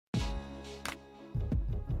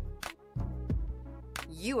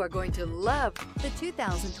You are going to love the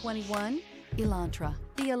 2021 Elantra.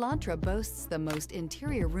 The Elantra boasts the most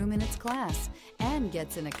interior room in its class and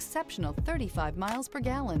gets an exceptional 35 miles per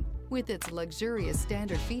gallon. With its luxurious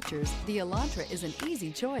standard features, the Elantra is an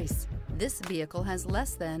easy choice. This vehicle has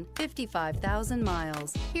less than 55,000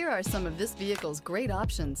 miles. Here are some of this vehicle's great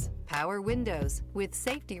options: power windows with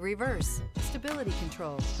safety reverse, stability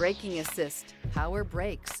control, braking assist, power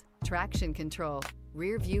brakes, traction control,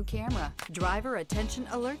 rear view camera, driver attention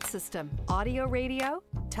alert system, audio radio,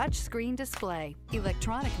 touchscreen display,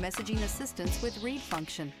 electronic messaging assistance with read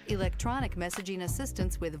function, electronic messaging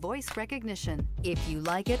assistance with voice recognition. If you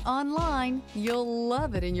like it online, you'll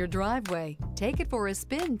love it in your driveway. Take it for a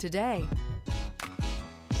spin today.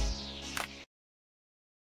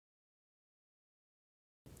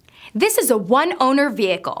 This is a one-owner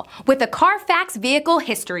vehicle with a Carfax Vehicle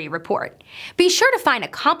History Report. Be sure to find a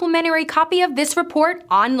complimentary copy of this report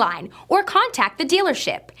online or contact the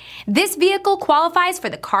dealership. This vehicle qualifies for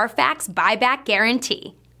the Carfax Buyback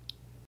Guarantee.